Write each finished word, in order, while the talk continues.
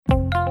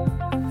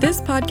This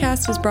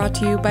podcast is brought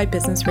to you by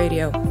Business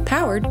Radio,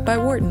 powered by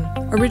Wharton,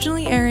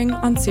 originally airing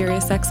on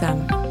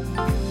SiriusXM.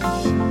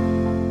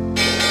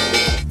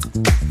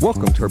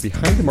 Welcome to our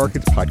Behind the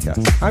Markets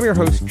podcast. I'm your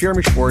host,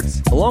 Jeremy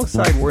Schwartz.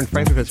 Alongside Wharton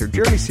Finance Professor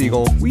Jeremy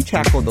Siegel, we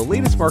tackle the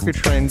latest market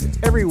trends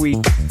every week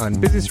on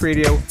Business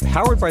Radio,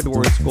 powered by the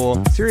Wharton School,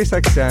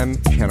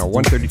 SiriusXM, channel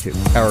 132.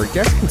 Our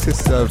guest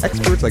consists of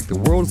experts like the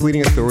world's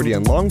leading authority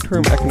on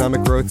long-term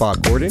economic growth,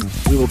 Bob Gordon.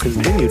 We will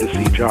continue to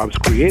see jobs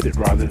created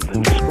rather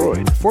than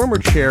destroyed. Former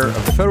chair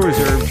of the Federal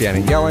Reserve,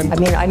 Janet Yellen.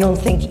 I don't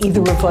think either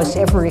of us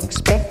ever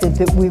expected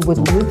that we would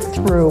live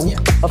through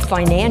a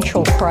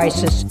financial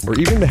crisis. Or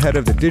even the head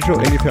of the Digital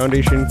India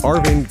Foundation,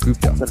 Arvind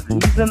Gupta. The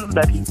reason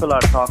that people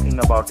are talking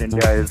about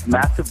India is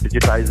massive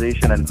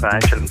digitization and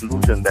financial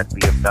inclusion that we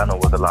have done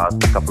over the last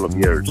couple of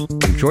years.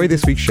 Enjoy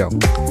this week's show.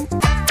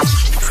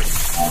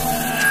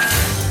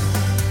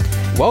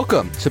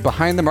 Welcome to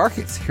Behind the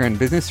Markets here on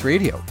Business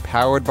Radio,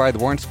 powered by the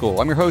Wharton School.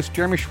 I'm your host,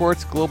 Jeremy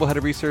Schwartz, Global Head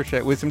of Research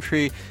at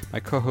WisdomTree. My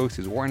co-host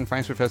is Wharton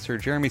Finance Professor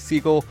Jeremy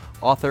Siegel,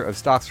 author of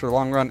Stocks for the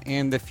Long Run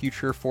and the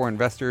Future for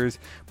Investors.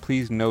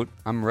 Please note,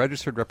 I'm a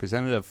registered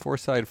representative of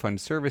Foreside Fund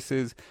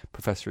Services.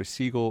 Professor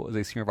Siegel is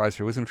a senior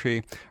advisor at WisdomTree.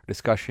 Our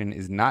discussion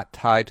is not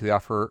tied to the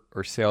offer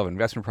or sale of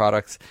investment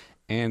products,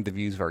 and the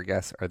views of our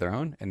guests are their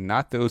own and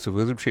not those of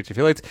WisdomTree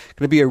affiliates. It's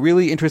going to be a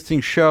really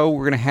interesting show.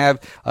 We're going to have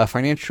a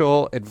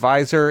financial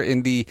advisor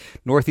in the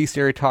Northeast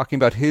area talking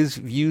about his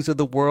views of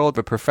the world,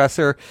 but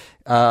Professor,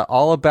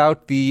 all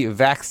about the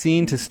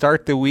vaccine to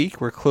start the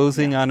week. We're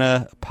closing on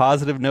a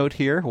positive note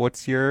here.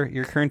 What's your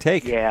current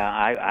take? Yeah,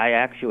 I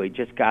actually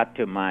just got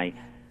to my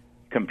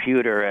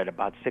computer at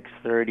about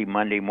 6:30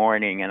 Monday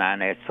morning, and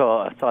I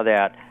saw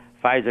that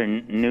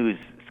Pfizer news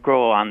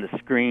scroll on the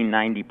screen,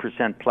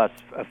 90% plus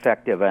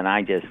effective, and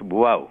I just,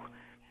 whoa,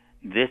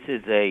 this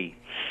is a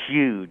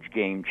huge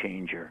game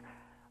changer.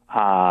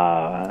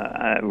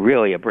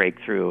 Really a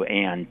breakthrough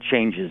and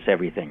changes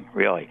everything,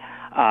 really.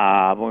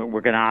 We're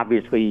going to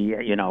obviously,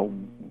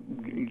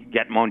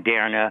 get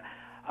Moderna.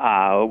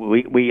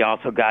 We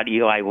also got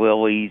Eli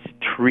Lilly's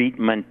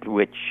treatment,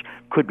 which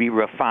could be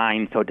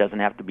refined so it doesn't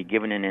have to be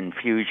given an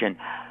infusion.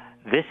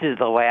 This is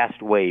the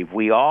last wave.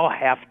 We all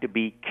have to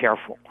be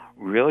careful,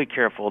 really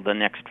careful the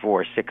next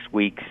 4 or 6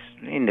 weeks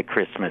into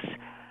Christmas.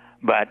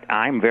 But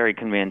I'm very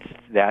convinced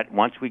that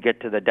once we get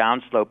to the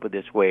downslope of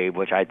this wave,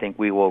 which I think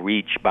we will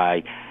reach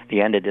by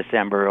the end of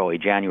December, early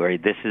January,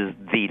 this is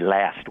the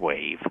last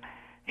wave.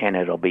 And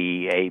it'll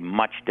be a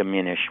much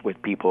diminished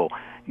with people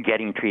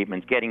getting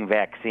treatments, getting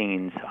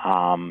vaccines,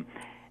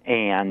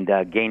 and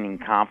gaining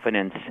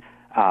confidence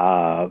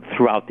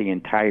throughout the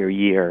entire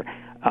year.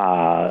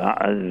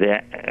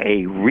 That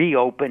a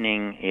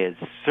reopening is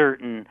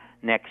certain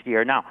next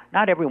year. Now,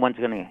 not everyone's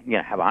going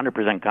to have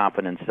 100%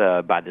 confidence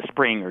by the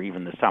spring or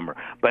even the summer,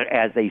 but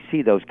as they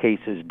see those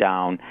cases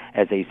down,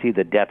 as they see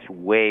the deaths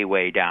way,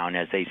 way down,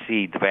 as they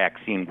see the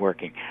vaccine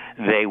working,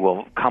 they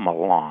will come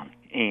along.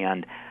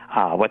 And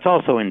what's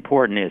also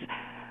important is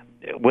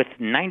with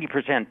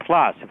 90%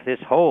 plus, if this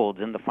holds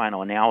in the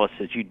final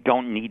analysis, you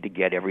don't need to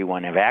get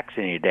everyone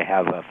vaccinated to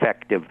have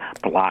effective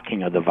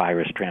blocking of the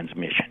virus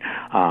transmission.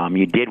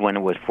 You did when it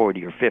was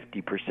 40 or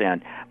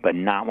 50%, but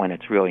not when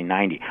it's really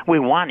 90. We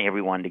want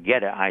everyone to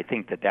get it. I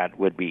think that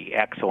would be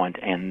excellent,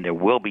 and there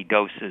will be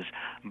doses,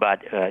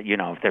 but,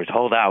 if there's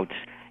holdouts,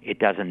 it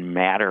doesn't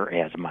matter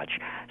as much.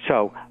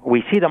 So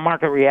we see the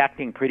market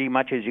reacting pretty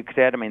much as you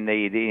said.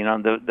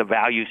 The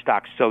value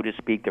stocks, so to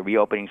speak, the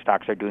reopening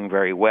stocks are doing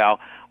very well.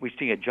 We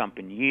see a jump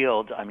in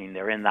yields.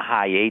 They're in the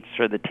high 8s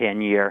for the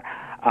 10-year.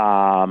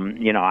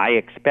 I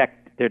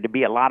expect there to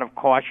be a lot of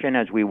caution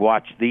as we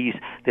watch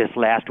this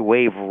last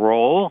wave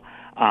roll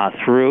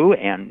through,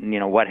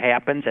 and what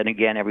happens. And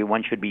again,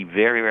 everyone should be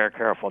very, very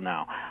careful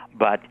now.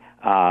 But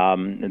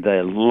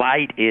the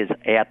light is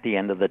at the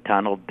end of the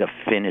tunnel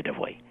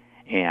definitively.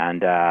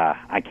 And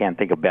I can't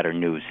think of better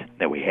news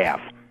that we have.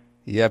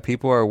 Yeah,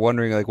 people are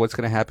wondering what's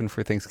going to happen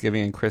for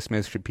Thanksgiving and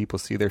Christmas. Should people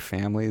see their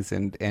families?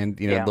 And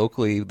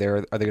locally, are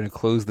they going to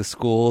close the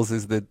schools?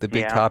 Is the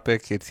big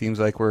topic? It seems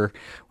like we're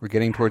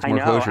getting towards more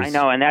closures. I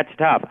know, and that's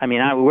tough.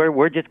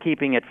 We're just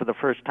keeping it for the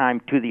first time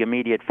to the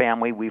immediate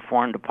family. We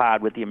formed a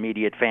pod with the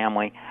immediate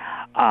family,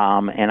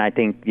 and I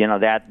think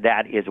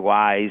that is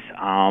wise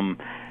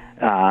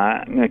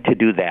to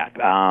do that.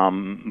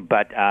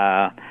 But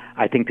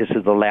I think this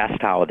is the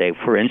last holiday,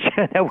 for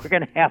instance, that we're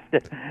going to have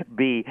to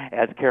be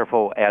as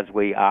careful as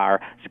we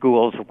are.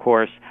 Schools, of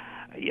course,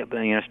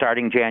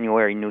 starting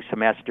January, new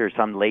semester,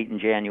 some late in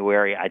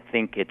January. I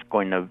think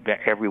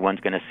everyone's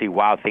going to see,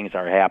 wow, things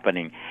are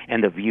happening,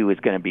 and the view is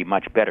going to be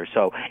much better.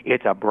 So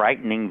it's a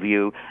brightening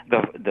view.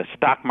 The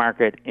stock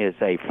market is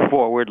a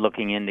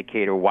forward-looking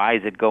indicator. Why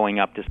is it going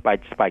up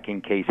despite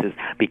spiking cases?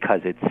 Because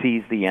it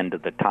sees the end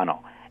of the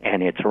tunnel,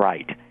 and it's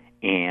right.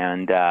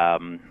 And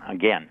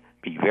again,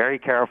 be very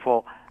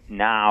careful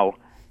now,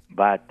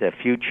 but the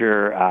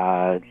future,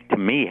 to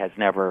me, has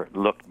never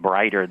looked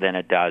brighter than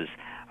it does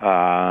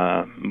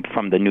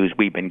from the news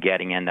we've been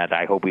getting, and that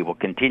I hope we will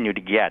continue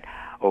to get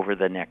over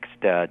the next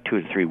 2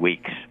 to 3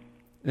 weeks.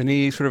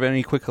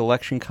 Any quick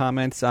election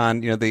comments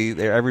on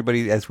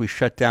everybody as we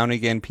shut down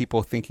again?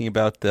 People thinking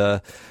about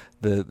the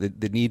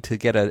need to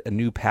get a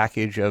new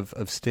package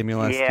of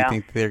stimulus. Yeah. Do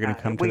you think they're going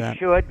to come to that?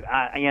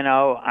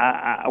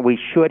 We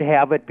should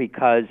have it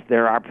because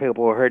there are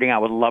people who are hurting. I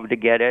would love to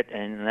get it,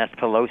 and unless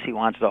Pelosi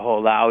wants to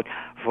hold out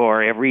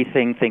for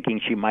everything, thinking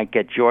she might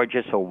get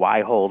Georgia, so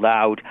why hold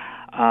out?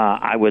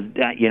 I would,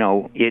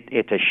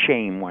 it's a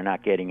shame we're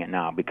not getting it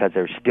now because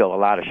there's still a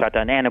lot of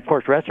shutdown. And, of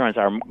course, restaurants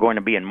are going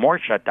to be in more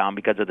shutdown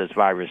because of this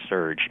virus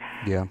surge.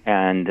 Yeah.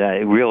 And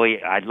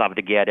really, I'd love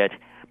to get it.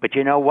 But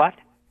you know what?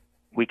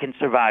 We can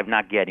survive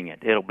not getting it.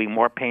 It'll be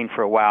more pain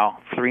for a while,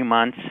 3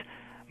 months.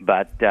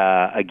 But,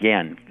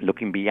 again,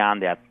 looking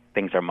beyond that,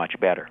 things are much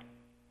better.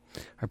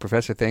 All right,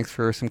 Professor, thanks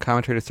for some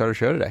commentary to start our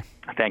show today.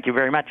 Thank you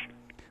very much.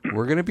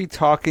 We're going to be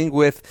talking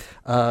with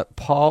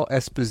Paul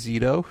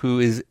Esposito, who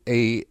is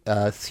a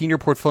senior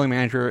portfolio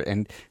manager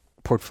in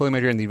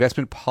the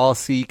Investment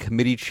Policy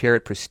Committee Chair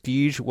at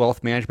Prestige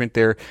Wealth Management.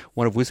 They're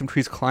one of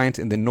WisdomTree's clients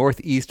in the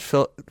Northeast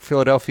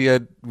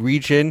Philadelphia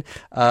region.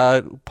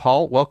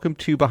 Paul, welcome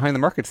to Behind the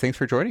Markets. Thanks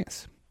for joining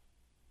us.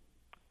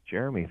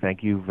 Jeremy,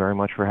 thank you very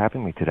much for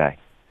having me today.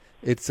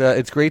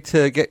 It's great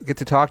to get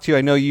to talk to you.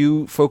 I know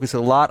you focus a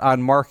lot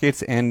on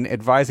markets and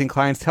advising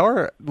clients. Tell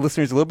our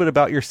listeners a little bit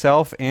about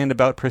yourself and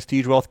about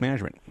Prestige Wealth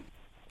Management.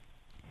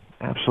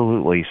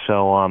 Absolutely.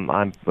 So I'm,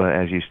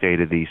 as you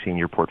stated, the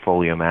senior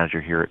portfolio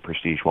manager here at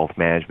Prestige Wealth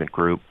Management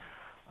Group.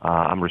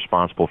 I'm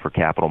responsible for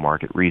capital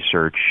market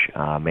research,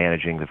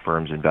 managing the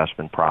firm's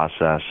investment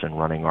process, and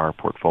running our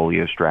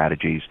portfolio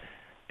strategies.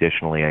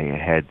 Additionally, I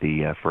head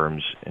the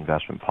firm's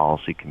Investment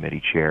Policy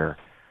Committee Chair.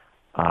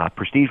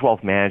 Prestige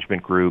Wealth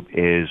Management Group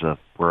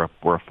we're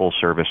a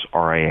full-service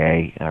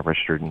RIA,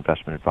 registered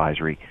investment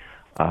advisory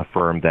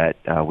firm that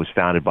was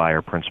founded by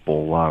our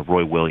principal,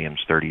 Roy Williams,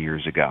 30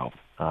 years ago.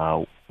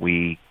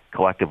 We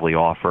collectively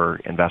offer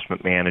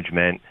investment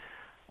management,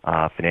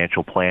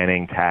 financial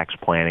planning, tax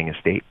planning,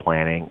 estate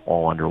planning,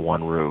 all under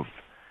one roof.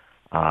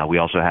 We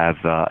also have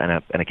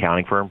an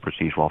accounting firm,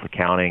 Prestige Wealth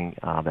Accounting,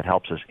 that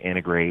helps us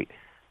integrate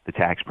the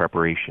tax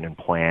preparation and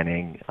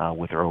planning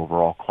with our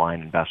overall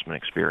client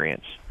investment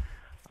experience.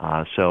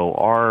 So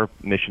our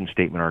mission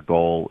statement, our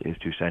goal is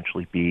to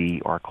essentially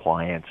be our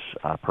client's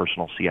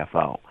personal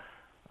CFO,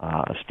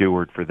 a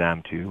steward for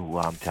them to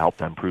help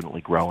them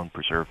prudently grow and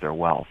preserve their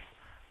wealth.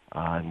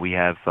 And we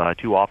have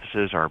two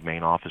offices. Our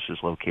main office is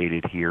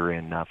located here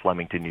in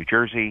Flemington, New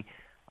Jersey,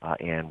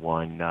 and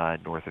one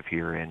north of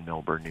here in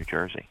Millburn, New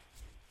Jersey.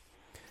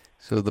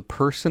 So the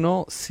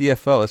personal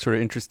CFO, that's sort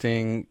of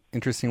interesting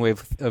way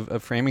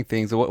of framing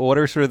things. What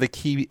are sort of the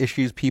key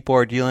issues people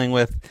are dealing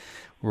with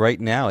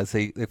right now as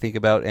they think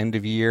about end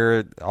of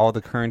year, all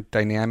the current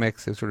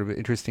dynamics? It's sort of an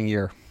interesting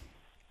year.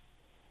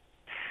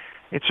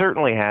 It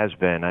certainly has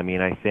been. I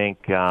mean, I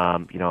think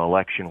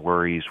election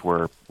worries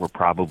were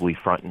probably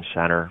front and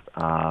center,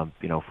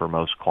 for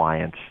most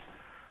clients.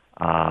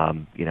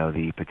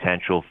 The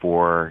potential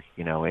for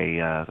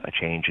a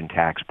change in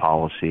tax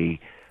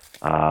policy,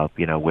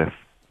 with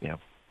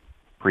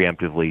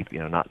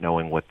preemptively, not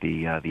knowing what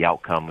the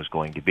outcome was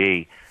going to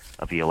be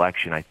of the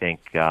election. I think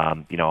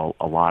a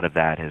lot of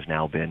that has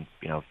now been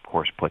of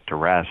course put to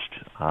rest.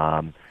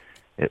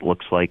 It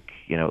looks like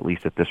at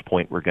least at this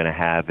point we're going to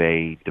have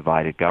a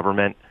divided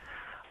government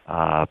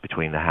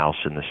between the House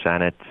and the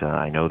Senate.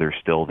 I know there's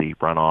still the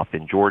runoff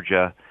in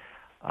Georgia,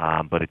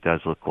 but it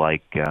does look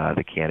like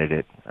the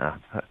candidate,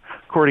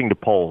 according to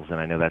polls, and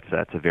I know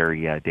that's a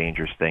very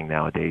dangerous thing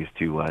nowadays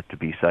to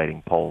be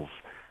citing polls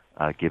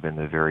given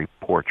the very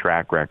poor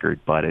track record,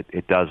 but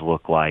it does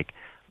look like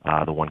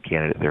the one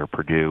candidate there,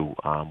 Perdue,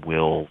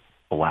 will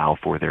allow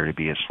for there to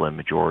be a slim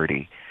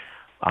majority.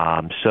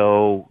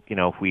 So,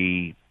 if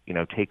we,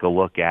 take a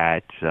look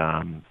at,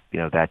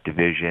 that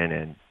division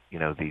and,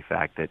 the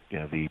fact that,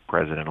 the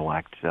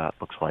president-elect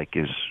looks like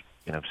is,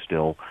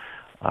 still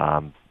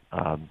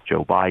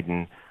Joe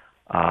Biden,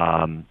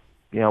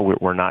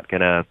 we're not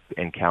going to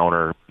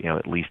encounter,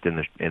 at least in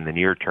the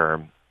near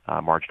term,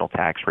 marginal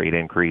tax rate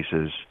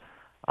increases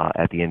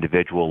at the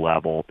individual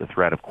level. The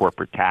threat of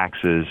corporate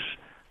taxes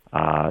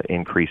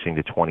increasing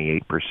to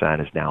 28%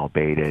 is now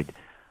abated.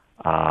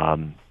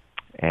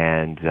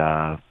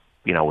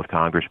 With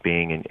Congress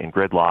being in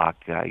gridlock,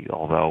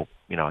 although,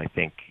 I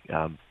think,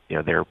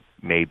 there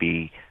may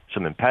be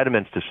some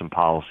impediments to some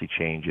policy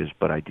changes,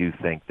 but I do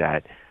think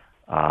that,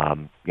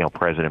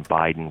 President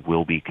Biden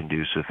will be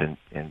conducive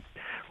in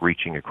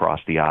reaching across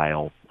the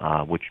aisle,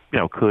 which,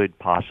 could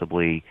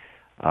possibly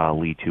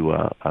lead to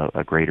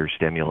a greater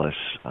stimulus,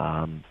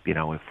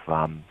 if,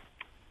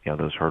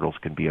 those hurdles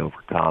can be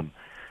overcome.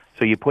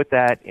 So you put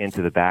that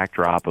into the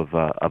backdrop of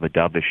a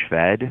dovish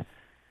Fed,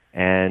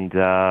 and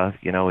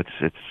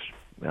it's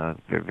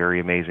very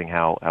amazing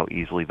how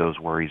easily those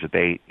worries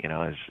abate.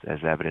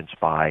 As evidenced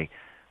by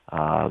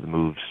the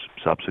moves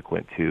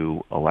subsequent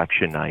to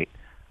election night.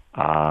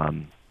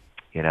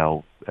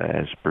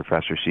 As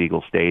Professor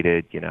Siegel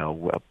stated,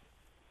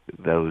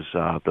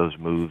 those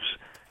moves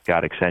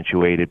got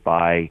accentuated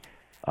by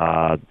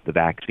the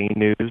vaccine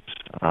news.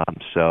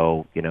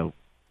 So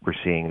we're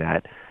seeing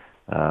that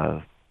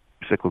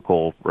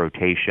cyclical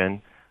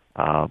rotation,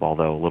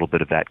 although a little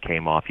bit of that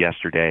came off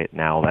yesterday.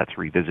 Now that's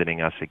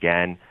revisiting us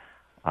again.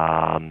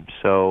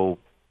 So,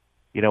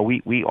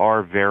 we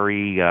are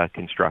very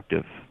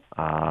constructive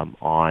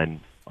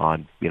on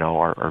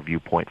our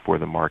viewpoint for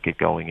the market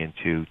going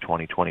into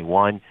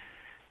 2021.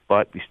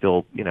 But we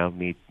still,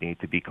 need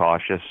to be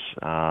cautious.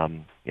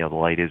 The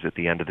light is at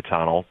the end of the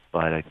tunnel,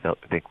 but I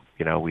think,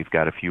 we've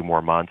got a few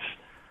more months,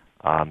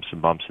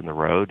 some bumps in the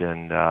road,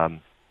 and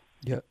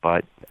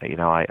but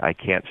I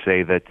can't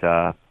say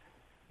that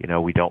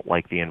we don't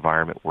like the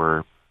environment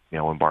we're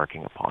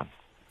embarking upon.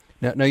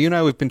 Now, you and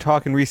I, we've been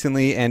talking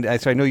recently, and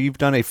so I know you've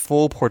done a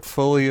full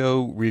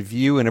portfolio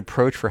review and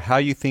approach for how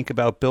you think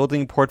about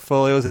building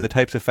portfolios and the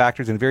types of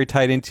factors, and very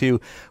tied into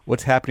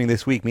what's happening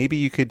this week. Maybe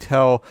you could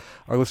tell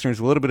our listeners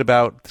a little bit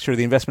about sort of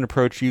the investment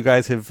approach you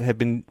guys have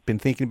been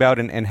thinking about,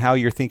 and how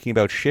you're thinking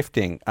about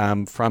shifting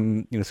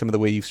from some of the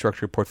way you've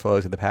structured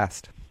portfolios in the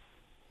past.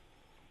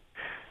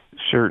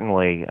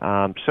 Certainly.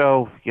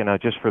 So,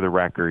 just for the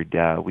record,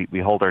 we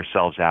hold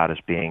ourselves out as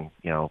being,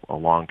 a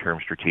long-term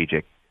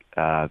strategic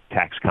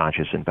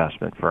tax-conscious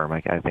investment firm. I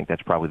think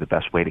that's probably the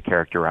best way to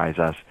characterize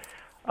us.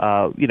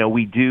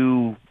 We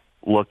do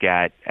look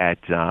at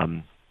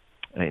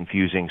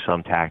infusing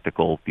some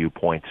tactical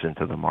viewpoints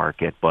into the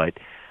market, but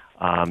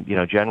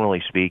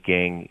generally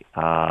speaking,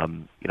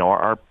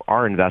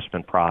 our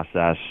investment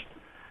process,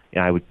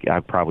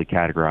 I'd probably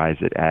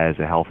categorize it as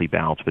a healthy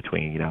balance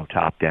between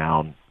top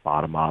down,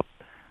 bottom up.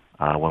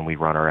 When we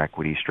run our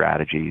equity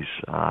strategies,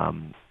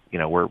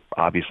 we're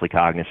obviously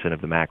cognizant of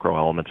the macro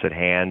elements at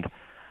hand.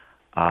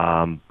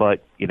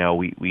 But,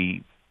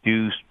 we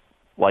do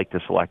like to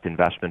select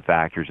investment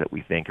factors that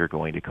we think are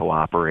going to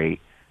cooperate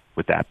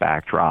with that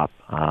backdrop.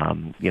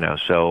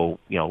 So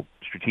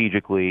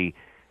strategically,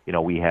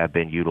 we have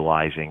been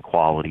utilizing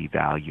quality,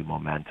 value,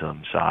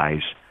 momentum,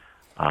 size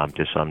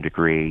to some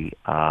degree.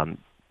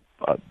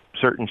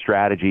 Certain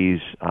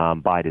strategies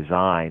by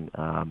design,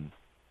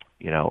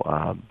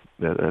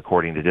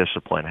 according to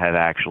discipline, have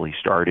actually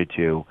started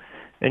to,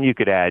 and you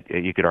could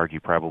argue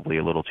probably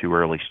a little too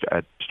early,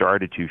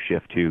 started to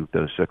shift to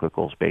those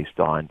cyclicals based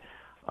on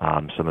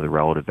some of the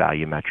relative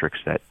value metrics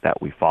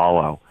that we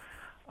follow.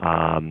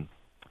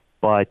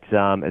 But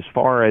as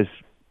far as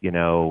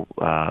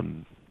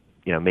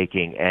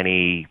making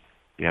any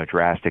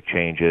drastic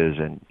changes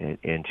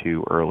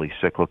into early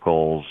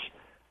cyclicals,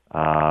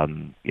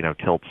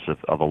 tilts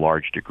of a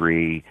large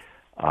degree,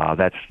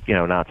 that's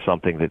not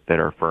something that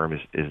our firm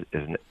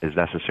is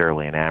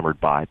necessarily enamored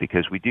by,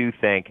 because we do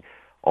think,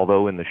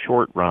 although in the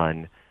short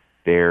run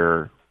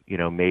there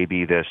may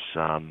be this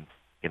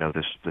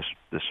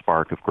this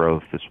spark of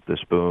growth,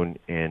 this boon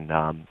in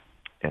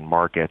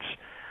markets,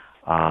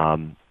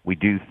 we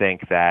do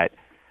think that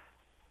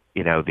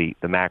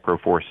the macro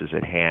forces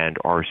at hand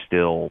are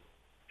still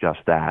just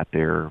that.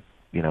 They're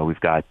we've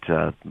got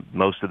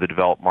most of the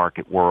developed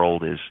market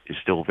world is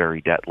still very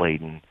debt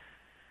laden,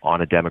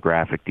 on a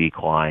demographic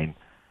decline.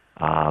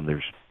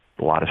 There's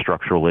a lot of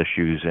structural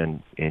issues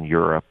in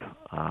Europe,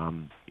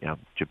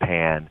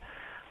 Japan,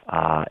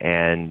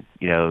 and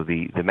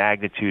the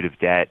magnitude of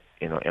debt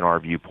in our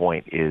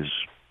viewpoint is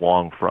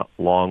long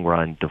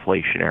run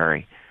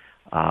deflationary,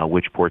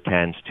 which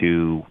portends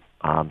to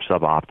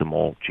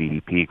suboptimal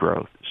GDP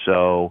growth.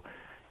 So,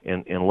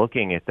 in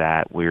looking at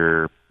that,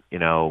 we're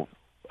in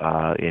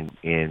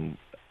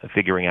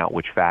figuring out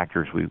which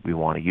factors we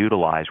want to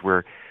utilize.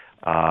 We're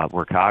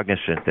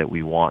cognizant that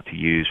we want to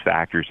use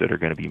factors that are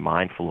going to be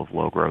mindful of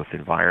low growth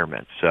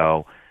environments.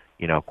 So,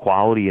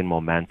 quality and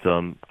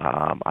momentum,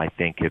 I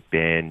think, have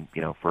been,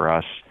 for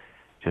us,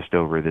 just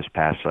over this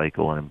past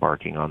cycle and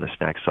embarking on this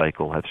next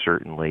cycle, have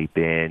certainly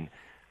been,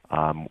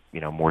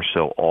 more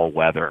so all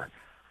weather.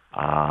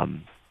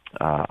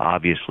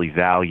 Obviously,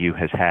 value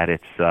has had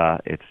its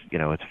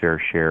fair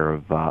share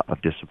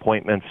of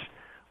disappointments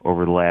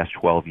over the last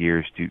 12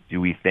 years. Do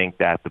we think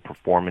that the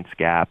performance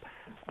gap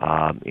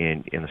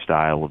in the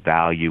style of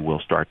value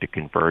will start to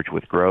converge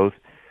with growth?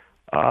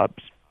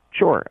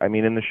 Sure. I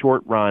mean, in the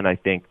short run, I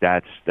think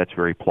that's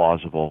very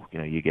plausible.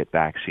 You get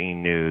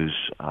vaccine news,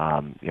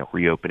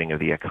 reopening of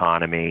the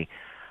economy.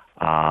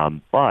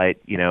 But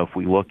if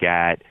we look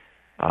at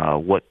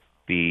what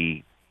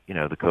the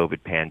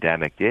COVID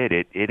pandemic did,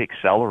 it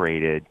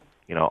accelerated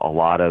a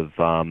lot of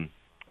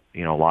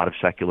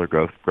secular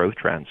growth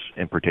trends,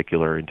 in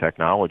particular in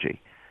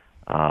technology.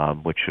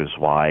 Which is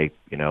why,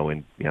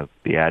 in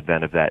the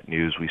advent of that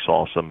news, we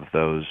saw some of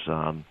those,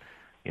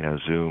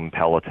 Zoom,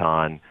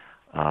 Peloton,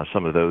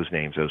 some of those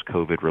names, those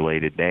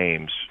COVID-related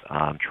names,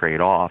 trade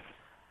off.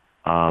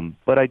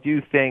 But I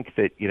do think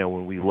that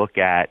when we look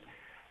at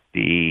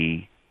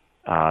the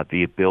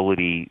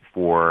ability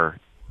for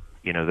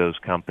those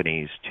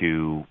companies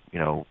to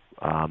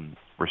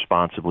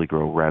responsibly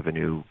grow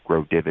revenue,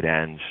 grow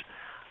dividends,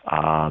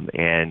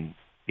 and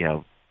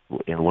in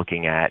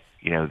looking at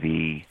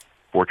the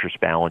fortress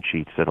balance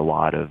sheets that a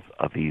lot of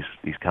these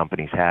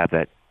companies have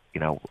that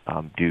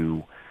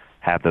do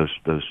have those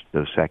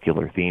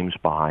secular themes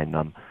behind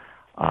them.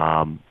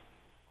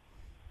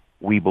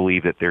 we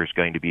believe that there's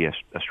going to be a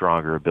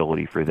stronger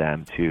ability for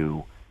them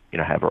to,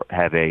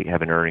 have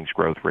an earnings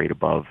growth rate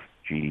above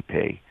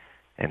GDP,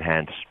 and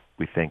hence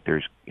we think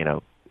there's,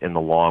 in the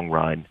long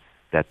run,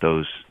 that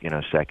those,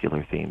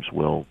 secular themes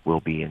will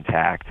be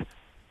intact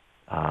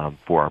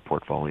for our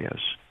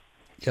portfolios.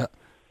 Yeah.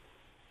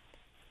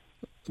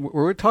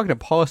 We're talking to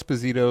Paul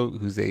Esposito,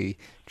 who's a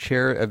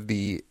chair of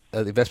the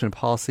investment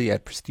policy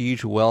at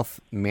Prestige Wealth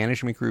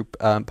Management Group.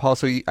 Paul,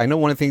 so I know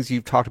one of the things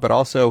you've talked about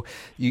also,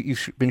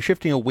 you've been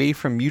shifting away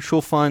from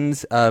mutual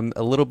funds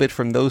a little bit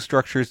from those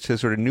structures to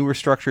sort of newer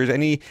structures.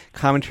 Any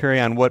commentary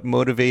on what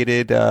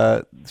motivated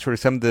sort of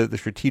some of the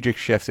strategic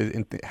shifts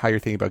in how you're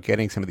thinking about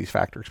getting some of these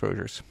factor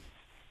exposures?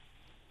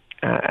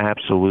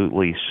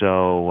 Absolutely.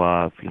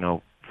 So,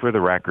 for the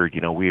record,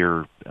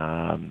 we're,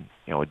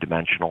 a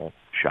dimensional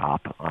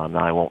shop.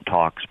 I won't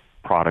talk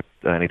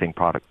anything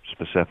product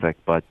specific,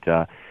 but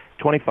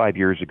 25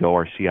 years ago,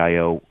 our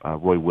CIO,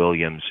 Roy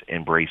Williams,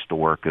 embraced the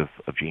work of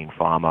Gene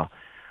Fama,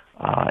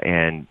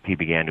 and he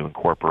began to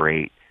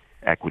incorporate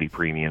equity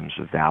premiums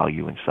of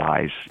value and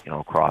size,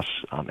 across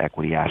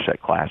equity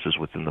asset classes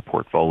within the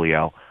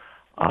portfolio.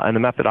 And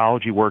the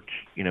methodology worked,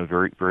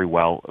 very, very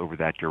well over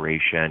that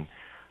duration.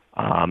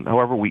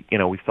 However, we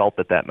felt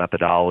that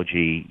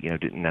methodology,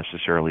 didn't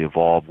necessarily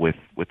evolve with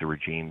the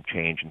regime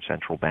change in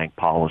central bank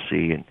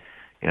policy and,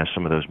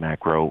 some of those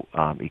macro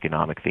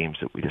economic themes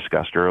that we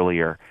discussed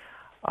earlier.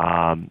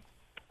 And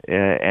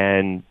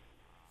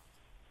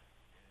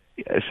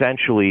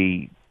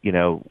essentially,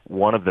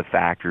 one of the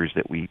factors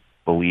that we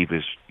believe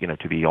is,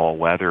 to be all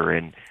weather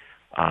and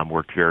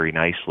worked very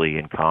nicely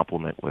in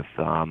complement with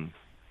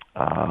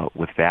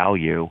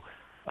value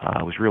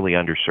was really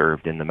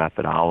underserved in the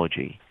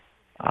methodology.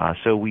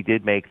 So we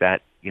did make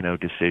that,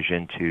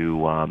 decision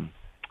to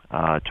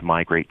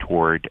migrate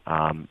toward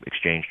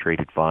exchange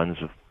traded funds.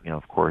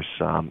 Of course,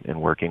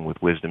 in working with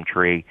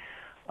WisdomTree,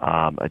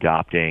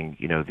 adopting,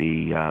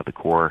 the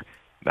core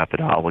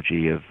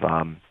methodology of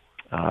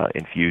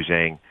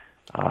infusing,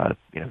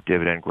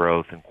 dividend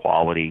growth and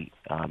quality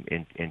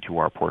into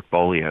our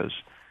portfolios.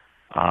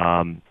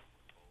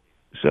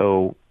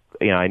 So,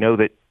 I know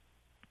that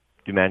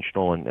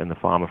Dimensional and the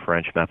Fama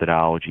French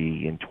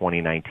methodology in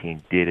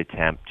 2019 did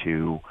attempt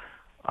to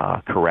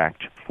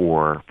correct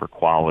for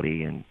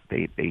quality, and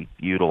they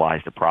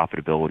utilized a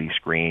profitability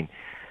screen,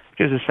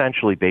 which is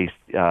essentially based.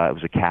 It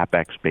was a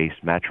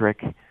CapEx-based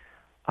metric,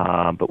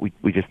 but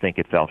we just think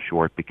it fell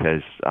short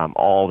because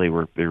all they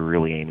were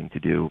really aiming to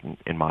do,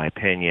 in my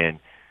opinion,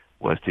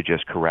 was to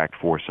just correct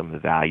for some of the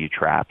value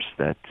traps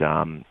that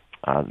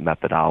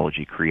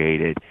methodology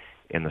created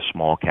in the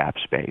small cap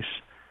space.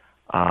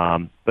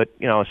 But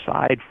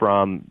aside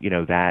from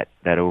that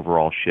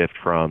overall shift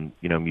from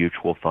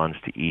mutual funds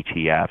to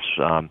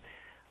ETFs,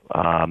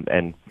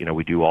 and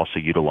we do also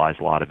utilize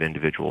a lot of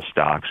individual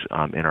stocks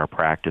in our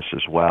practice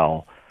as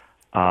well.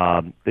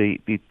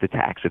 The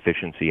tax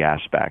efficiency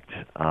aspect.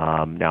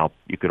 Now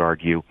you could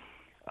argue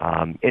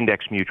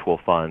index mutual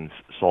funds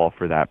solve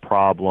for that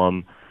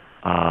problem,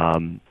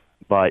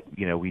 but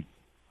we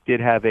did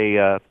have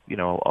a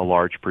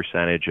large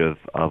percentage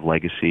of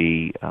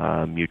legacy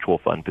mutual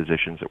fund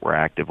positions that were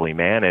actively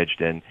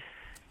managed, and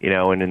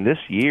in this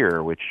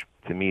year, which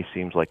to me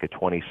seems like a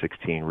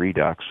 2016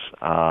 redux,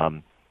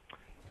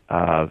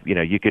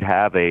 you could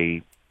have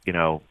a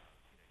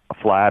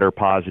flat or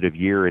positive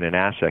year in an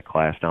asset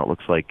class. Now it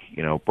looks like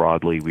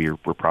broadly we're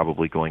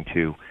probably going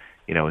to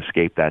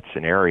escape that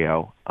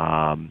scenario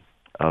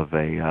of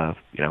a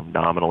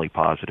nominally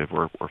positive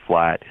or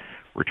flat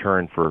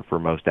return for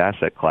most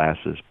asset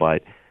classes.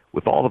 But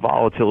with all the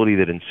volatility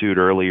that ensued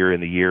earlier in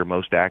the year,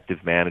 most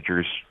active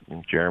managers,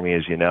 and Jeremy,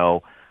 as you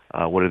know,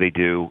 what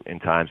do in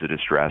times of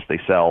distress? They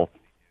sell,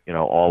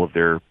 all of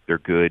their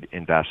good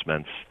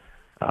investments,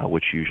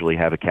 which usually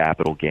have a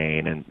capital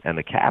gain, and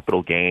the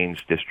capital gains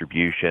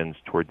distributions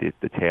toward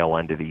the tail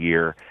end of the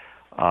year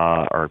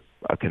are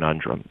a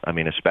conundrum. I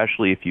mean,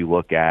 especially if you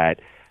look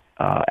at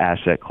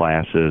asset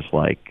classes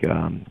like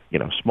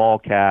small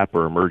cap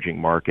or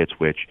emerging markets,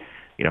 which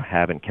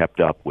haven't kept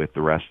up with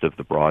the rest of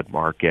the broad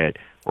market,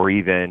 or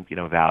even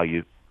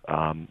value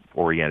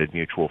oriented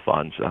mutual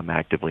funds,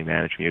 actively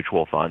managed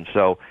mutual funds.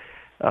 So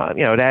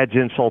it adds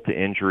insult to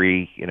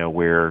injury,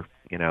 where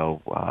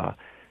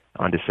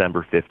on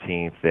December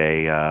 15th,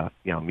 a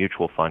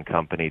mutual fund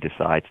company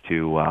decides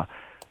to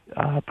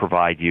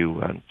provide you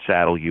and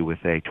saddle you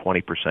with a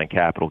 20%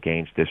 capital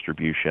gains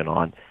distribution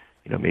on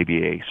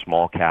maybe a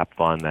small cap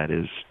fund that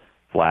is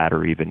flat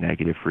or even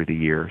negative for the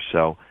year.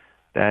 So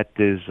that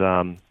is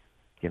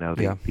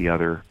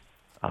the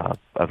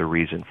other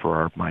reason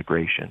for our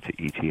migration to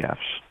ETFs.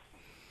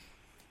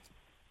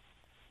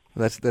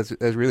 That's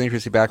a really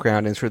interesting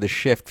background and sort of the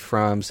shift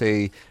from,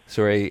 say,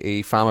 sort of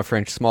a Fama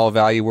French small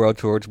value world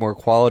towards more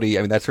quality.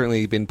 I mean, that's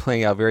certainly been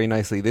playing out very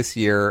nicely this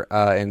year,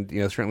 and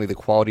certainly the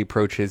quality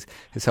approach has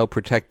helped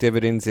protect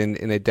dividends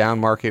in a down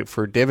market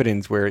for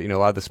dividends, where a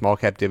lot of the small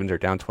cap dividends are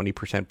down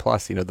 20%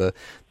 plus. The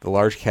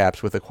large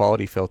caps with a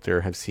quality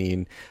filter have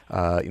seen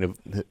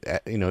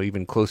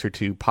even closer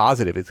to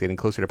positive. It's getting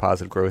closer to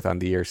positive growth on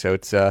the year. So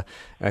it's I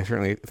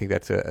certainly think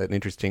that's an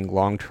interesting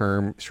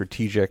long-term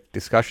strategic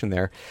discussion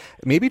there.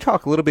 Maybe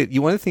talk a little bit.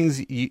 One of the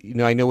things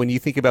I know when you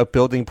think about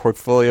building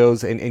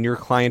portfolios and your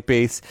client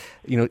base,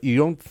 you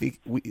don't think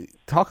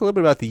talk a little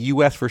bit about the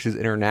U.S. versus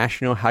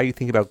international. How you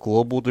think about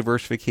global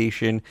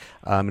diversification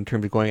in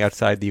terms of going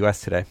outside the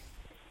U.S. today.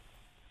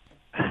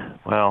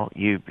 Well,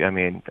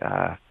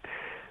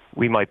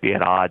 we might be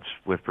at odds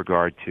with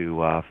regard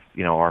to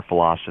our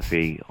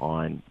philosophy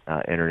on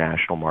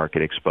international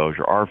market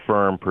exposure. Our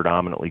firm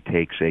predominantly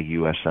takes a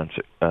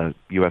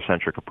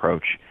U.S.-centric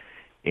approach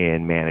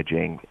in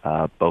managing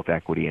both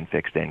equity and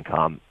fixed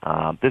income.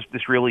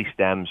 This really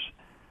stems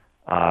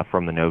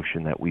from the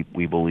notion that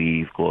we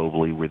believe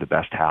globally we're the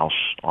best house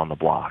on the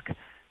block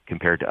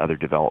compared to other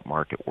developed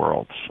market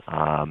worlds.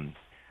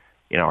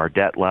 Our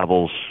debt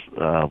levels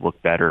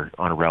look better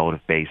on a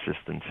relative basis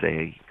than,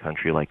 say, a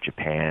country like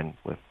Japan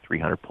with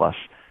 300+%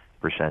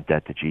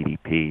 debt to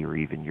GDP, or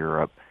even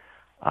Europe.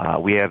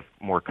 We have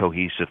more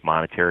cohesive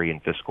monetary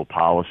and fiscal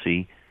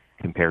policy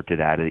compared to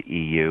that of the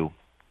EU,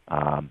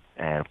 and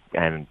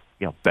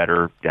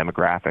better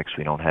demographics.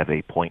 We don't have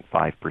a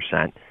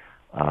 0.5%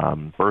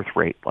 birth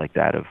rate like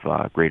that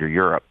of Greater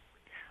Europe.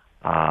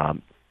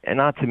 And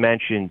not to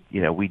mention,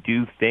 we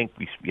do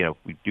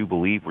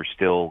believe we're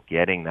still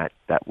getting that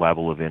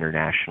level of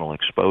international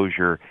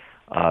exposure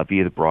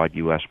via the broad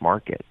U.S.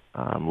 market.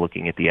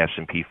 Looking at the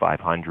S&P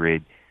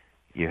 500,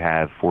 you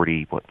have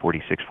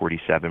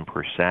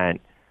 47%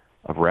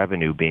 of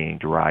revenue being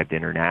derived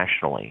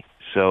internationally.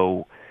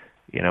 So,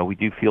 we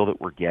do feel that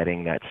we're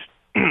getting that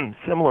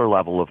similar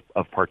level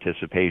of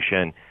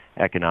participation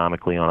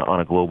economically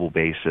on a global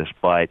basis,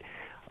 but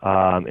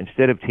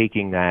instead of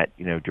taking that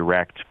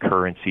direct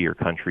currency or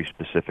country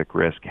specific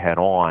risk head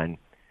on,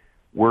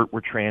 we're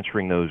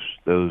transferring those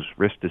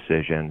risk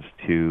decisions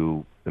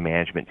to the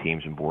management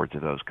teams and boards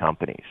of those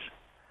companies.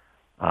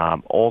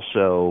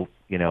 Also,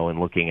 in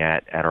looking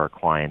at our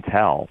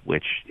clientele,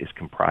 which is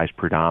comprised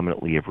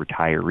predominantly of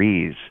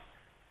retirees,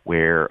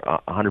 where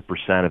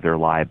 100% of their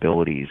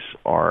liabilities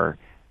are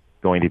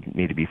going to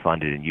need to be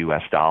funded in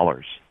U.S.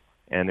 dollars,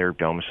 and they're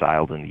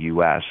domiciled in the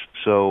U.S.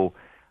 So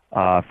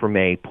from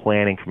a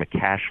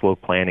cash flow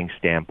planning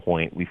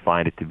standpoint, we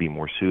find it to be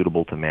more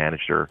suitable to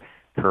manage their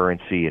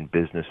currency and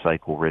business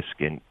cycle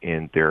risk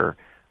in their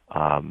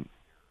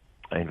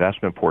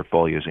investment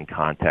portfolios in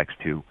context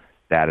to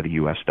that of the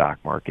U.S. stock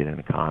market and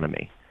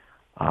economy.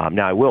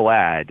 Now, I will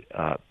add,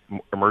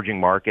 emerging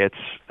markets,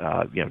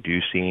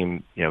 do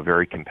seem,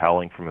 very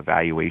compelling from a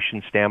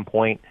valuation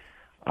standpoint,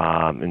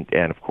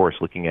 and of course,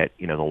 looking at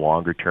the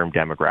longer term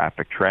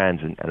demographic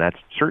trends, and that's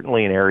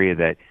certainly an area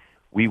that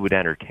we would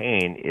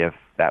entertain if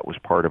that was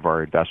part of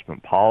our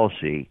investment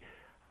policy.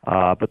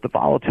 But the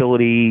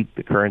volatility,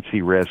 the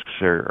currency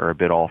risks are a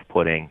bit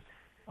off-putting.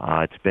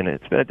 It's been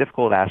a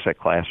difficult asset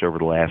class over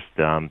the last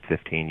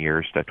 15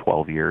 years to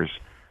 12 years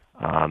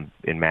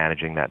in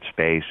managing that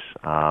space.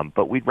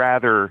 But we'd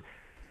rather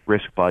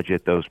risk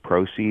budget those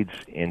proceeds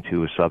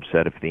into a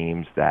subset of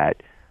themes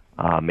that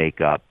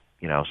make up,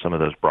 some of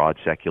those broad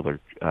secular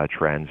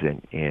trends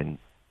in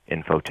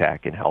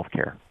infotech and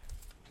healthcare.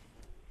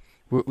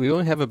 We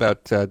only have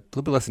about a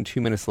little bit less than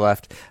 2 minutes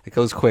left. It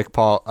goes quick,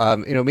 Paul.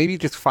 Maybe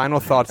just final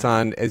thoughts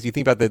on, as you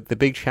think about the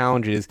big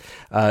challenges,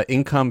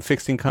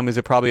 fixed income is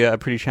probably a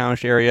pretty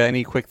challenged area.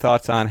 Any quick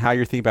thoughts on how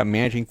you're thinking about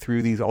managing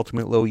through these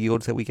ultimate low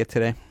yields that we get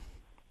today?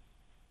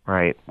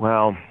 Right.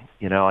 Well,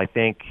 I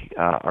think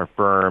our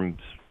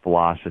firm's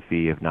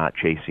philosophy of not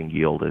chasing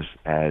yield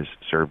has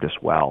served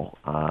us well.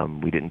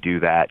 We didn't do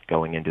that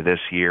going into this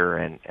year,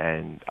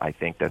 and I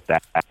think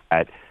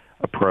that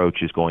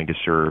approach is going to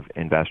serve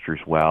investors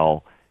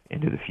well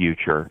into the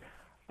future.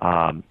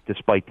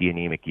 Despite the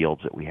anemic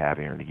yields that we have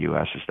here in the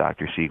U.S., as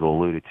Dr. Siegel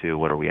alluded to,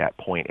 what are we at,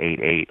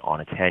 0.88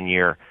 on a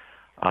 10-year?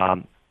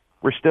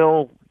 We're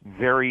still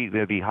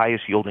the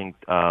highest yielding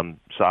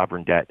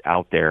sovereign debt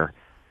out there,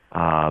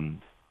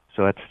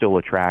 so that's still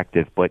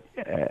attractive. But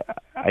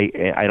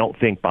I don't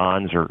think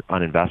bonds are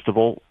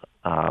uninvestable.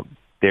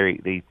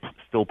 They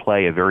still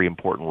play a very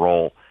important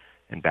role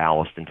and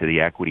ballast into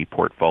the equity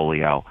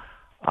portfolio.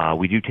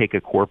 We do take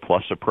a core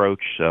plus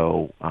approach,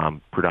 so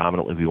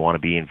predominantly we want to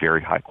be in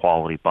very high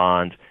quality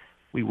bonds.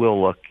 We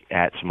will look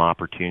at some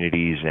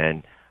opportunities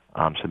and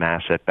some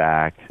asset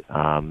backed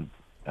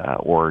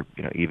or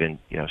even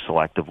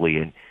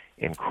selectively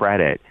in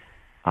credit.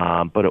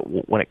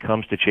 But when it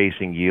comes to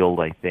chasing yield,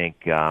 I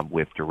think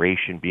with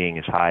duration being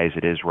as high as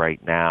it is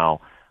right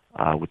now,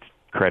 with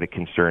credit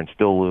concerns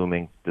still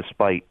looming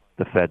despite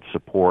the Fed's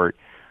support,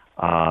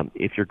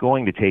 if you're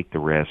going to take the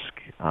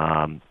risk,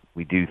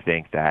 we do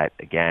think that,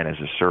 again, as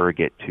a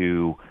surrogate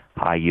to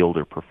high yield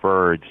or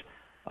preferreds,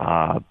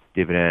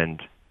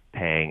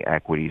 dividend-paying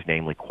equities,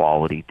 namely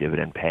quality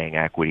dividend-paying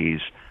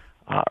equities,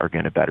 are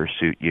going to better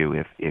suit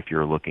you if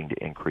you're looking to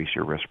increase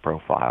your risk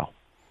profile.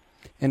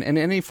 And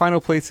any final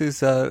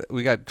places?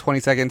 We got 20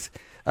 seconds.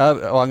 I'm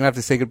going to have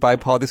to say goodbye,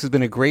 Paul. This has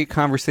been a great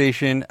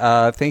conversation.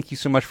 Thank you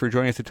so much for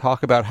joining us to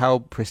talk about how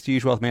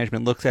Prestige Wealth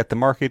Management looks at the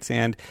markets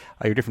and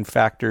your different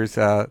factors.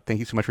 Thank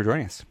you so much for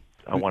joining us.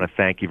 I want to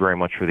thank you very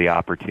much for the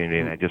opportunity,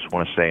 and I just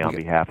want to say on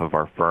behalf of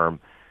our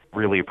firm,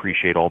 really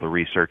appreciate all the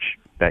research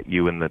that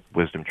you and the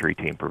Wisdom Tree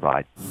team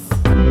provide.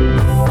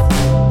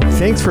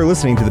 Thanks for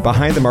listening to the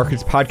Behind the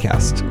Markets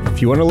podcast.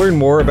 If you want to learn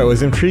more about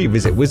Wisdom Tree,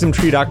 visit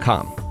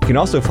wisdomtree.com. You can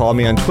also follow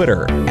me on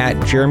Twitter at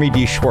Jeremy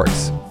D.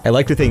 Schwartz. I'd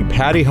like to thank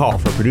Patty Hall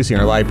for producing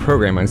our live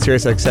program on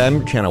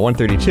SiriusXM Channel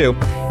 132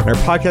 and our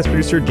podcast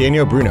producer,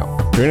 Daniel Bruno.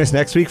 Join us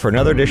next week for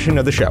another edition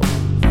of the show.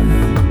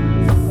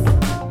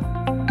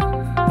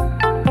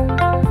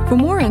 For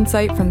more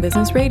insight from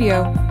Business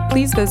Radio,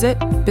 please visit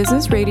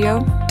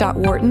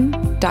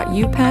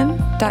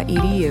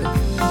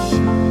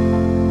businessradio.wharton.upenn.edu.